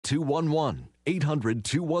800-216-8211.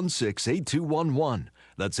 800-216-8211.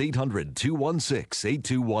 That's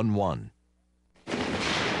 800-216-8211.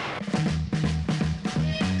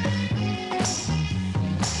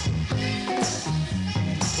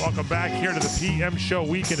 Welcome back here to the PM Show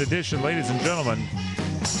Weekend Edition, ladies and gentlemen.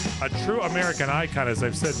 A true American icon, as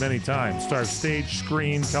I've said many times. Star of stage,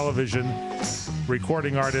 screen, television,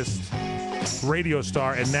 recording artist, radio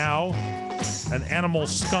star, and now an animal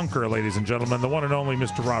skunker, ladies and gentlemen, the one and only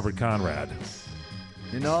Mr. Robert Conrad.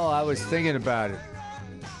 You know, I was thinking about it.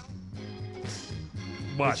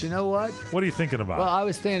 What? But you know what? What are you thinking about? Well, I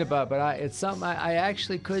was thinking about it, but it's something I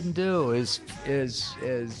actually couldn't do. As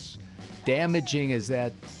damaging as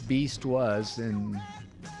that beast was, and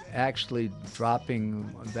actually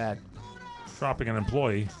dropping an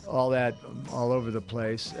employee, all over the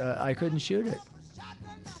place, I couldn't shoot it.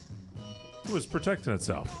 It was protecting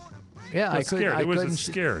itself. Yeah, I couldn't. It wasn't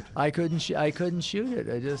scared. I couldn't shoot it.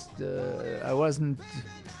 I just, I wasn't.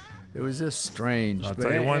 It was just strange. I'll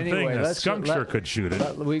tell you one thing: a skunk sure could shoot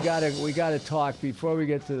it. We gotta talk before we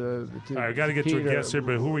get to. All right, we gotta get to a guest here,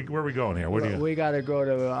 but where are we going here? We gotta go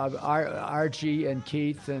to RG and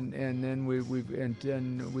Keith, and then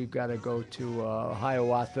we've got to go to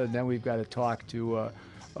Hiawatha, and then we've got to talk to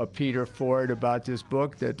Peter Ford about this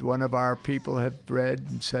book that one of our people have read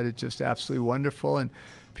and said it's just absolutely wonderful. And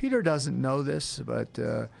Peter doesn't know this, but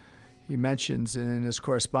he mentions in his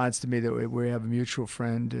correspondence to me that we have a mutual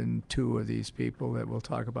friend and two of these people that we'll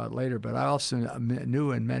talk about later. But I also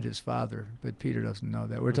knew and met his father, but Peter doesn't know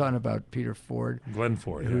that. We're talking about Peter Ford. Glenn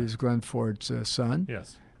Ford. Who's Glenn Ford's son.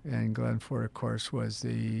 Yes. And Glenn Ford, of course, was I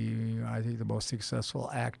think the most successful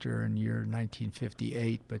actor in year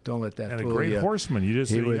 1958. But don't let that fool you. And a great horseman. You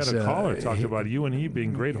had a caller talked about you and he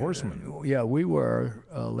being great horsemen. Yeah, we were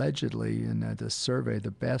allegedly in the survey the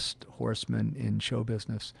best horsemen in show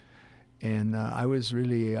business. And I was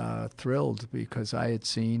really thrilled because I had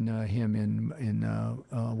seen him in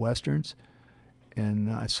westerns,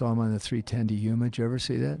 and I saw him on the 310 to Yuma. Did you ever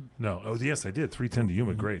see that? No. Oh, yes, I did. 310 to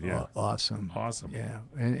Yuma, great. Yeah. Awesome. Yeah.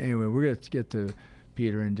 And anyway, we're going to get to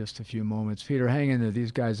Peter in just a few moments. Peter, hang in there.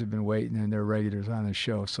 These guys have been waiting, and they're regulars on the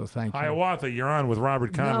show. So thank you. Hiawatha, you're on with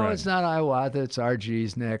Robert Conrad. No, it's not Hiawatha. It's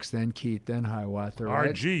RG's next, then Keith, then Hiawatha.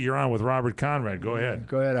 Right? RG, you're on with Robert Conrad. Go ahead.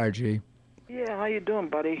 Go ahead, RG. Yeah, how you doing,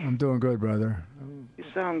 buddy? I'm doing good, brother. You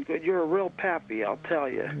sound good. You're a real pappy, I'll tell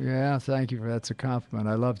you. Yeah, thank you. That's a compliment.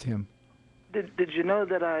 I loved him. Did you know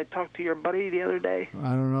that I talked to your buddy the other day? I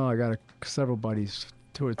don't know. I got several buddies,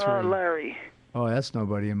 2 or 3. Larry. Oh, that's no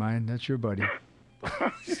buddy of mine. That's your buddy.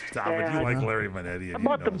 Stop it. You like Larry Manetti. I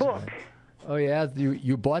bought the book. Oh, yeah?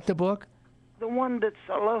 You bought the book? The one that's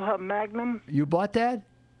Aloha Magnum. You bought that?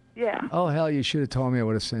 Yeah. Oh, hell, you should have told me. I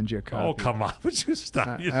would have sent you a copy. Oh, come on. Would you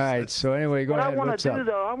stop? All right, so anyway, go ahead. What I want What's to up? do,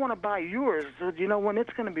 though, I want to buy yours. So do you know when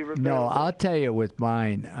it's going to be available? No, I'll tell you with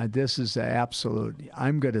mine. This is absolute.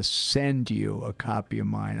 I'm going to send you a copy of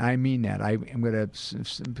mine. I mean that. I'm going to,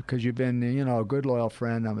 because you've been, a good, loyal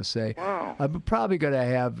friend, I'm going to say. Wow. I'm probably going to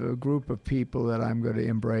have a group of people that I'm going to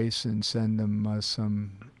embrace and send them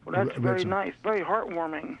some. Well, that's very nice. Very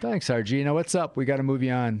heartwarming. Thanks, RG. Now, what's up? We got to move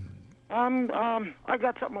you on. I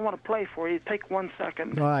got something I want to play for you. Take 1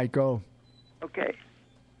 second. All right, go. Okay.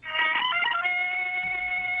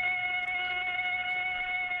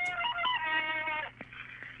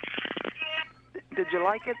 Did you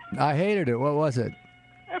like it? I hated it. What was it?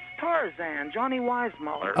 That's Tarzan, Johnny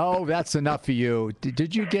Weissmuller. Oh, that's enough for you.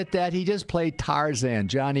 Did you get that? He just played Tarzan,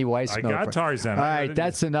 Johnny Weissmuller. I got Tarzan. All right,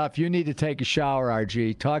 that's enough. You need to take a shower,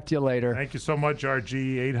 RG. Talk to you later. Thank you so much,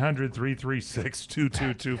 RG.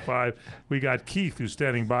 800-336-2225. We got Keith, who's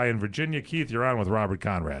standing by in Virginia. Keith, you're on with Robert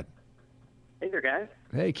Conrad. Hey there, guys.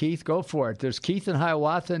 Hey, Keith, go for it. There's Keith in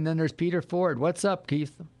Hiawatha, and then there's Peter Ford. What's up,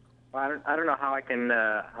 Keith? Well, I don't know how I can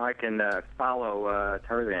follow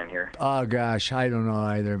Tarzan here. Oh gosh, I don't know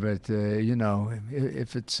either. But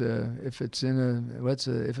if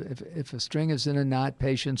a string is in a knot,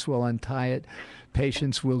 patience will untie it.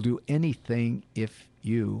 Patience will do anything if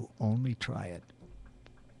you only try it.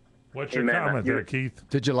 What's your comment there, Keith?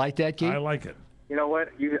 Did you like that, Keith? I like it. You know what?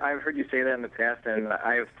 I've heard you say that in the past, and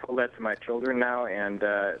I've told that to my children now, and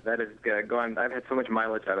that has gone. I've had so much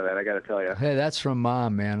mileage out of that. I got to tell you. Hey, that's from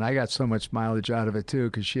Mom, man. I got so much mileage out of it too,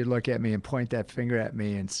 because she'd look at me and point that finger at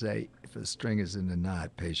me and say, "If a string is in a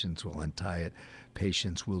knot, patience will untie it.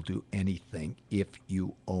 Patience will do anything if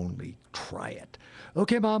you only try it."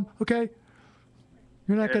 Okay, Mom. Okay.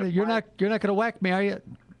 You're not gonna whack me, are you?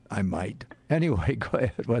 I might. Anyway, go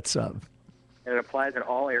ahead. What's up? And it applies in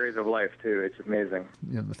all areas of life, too. It's amazing.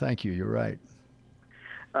 Yeah, thank you. You're right.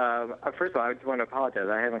 First of all, I just want to apologize.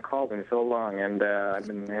 I haven't called in so long, and I've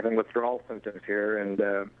been having withdrawal symptoms here,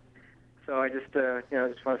 and So I just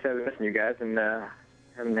just want to say I've been missing you guys and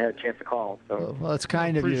haven't had a chance to call. So Well, it's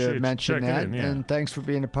kind of you Appreciate to you mention checking that, in, yeah. and thanks for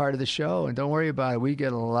being a part of the show. And don't worry about it. We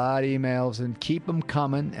get a lot of emails, and keep them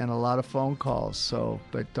coming, and a lot of phone calls. So,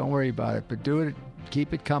 but don't worry about it. But do it,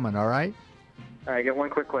 keep it coming. All right? all right, I got one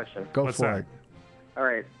quick question. Go What's for that? it. All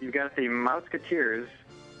right, you've got the Mouseketeers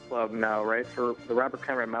Club now, right? For the Robert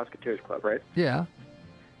Conrad Mouseketeers Club, right? Yeah.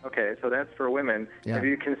 Okay, so that's for women. Yeah. Have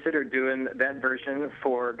you considered doing that version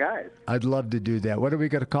for guys? I'd love to do that. What are we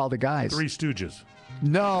going to call the guys? Three Stooges.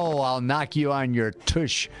 No, I'll knock you on your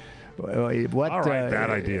tush. What? All right, bad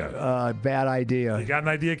idea. Bad idea. You got an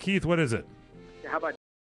idea, Keith? What is it? How about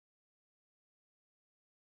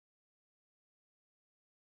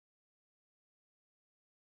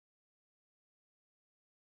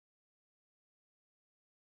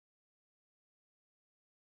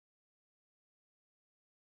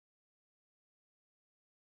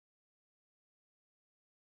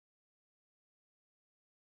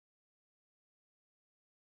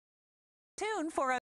Tune for a